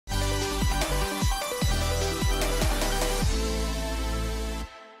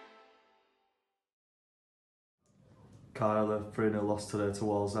Kyle, a 3-0 loss today to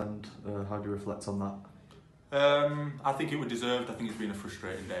Wallsend. How do you reflect on that? I think it was deserved. I think it's been a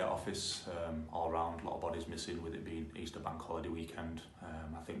frustrating day at office all round. A lot of bodies missing with it being Easter bank holiday weekend.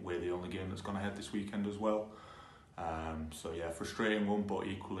 I think we're the only game that's gone ahead this weekend as well. So yeah, frustrating one, but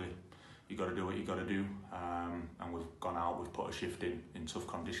equally you got to do what you got to do. And we've gone out, we've put a shift in tough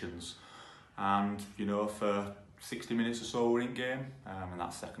conditions, and you know, for 60 minutes or so we're in game, and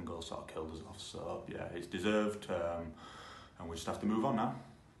that second goal sort of killed us off. So yeah, it's deserved, and we just have to move on now.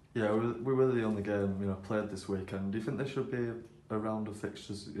 Yeah, we were the only game played this weekend. Do you think there should be a round of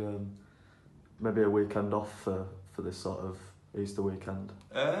fixtures, maybe a weekend off for this sort of Easter weekend?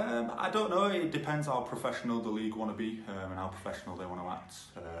 I don't know. It depends how professional the league want to be and how professional they want to act.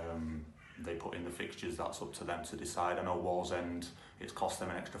 They put in the fixtures, that's up to them to decide. I know Wallsend, it's cost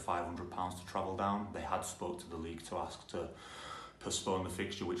them an extra £500 to travel down. They had spoke to the league to ask to postpone the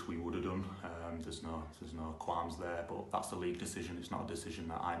fixture, which we would have done. There's no qualms there, but that's the league decision. It's not a decision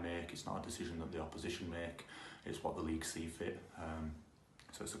that I make. It's not a decision that the opposition make. It's what the league see fit.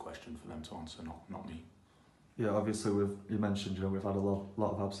 So it's a question for them to answer, not me. Yeah, obviously you mentioned we've had a lot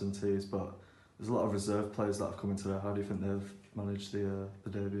of absentees, but there's a lot of reserve players that have come into there. How do you think they've managed the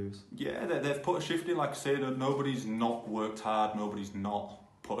debuts? Yeah, they've put a shift in. Like I say, nobody's not worked hard. Nobody's not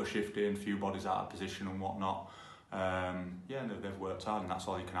put a shift in. Few bodies out of position and whatnot. Yeah, they've worked hard, and that's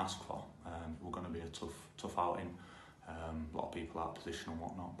all you can ask for. We're going to be a tough outing. A lot of people out of position and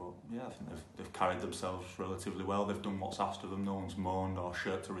whatnot, but yeah, I think they've carried themselves relatively well. They've done what's asked of them. No one's moaned or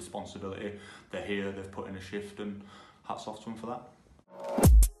shirked a responsibility. They're here. They've put in a shift, and hats off to them for that.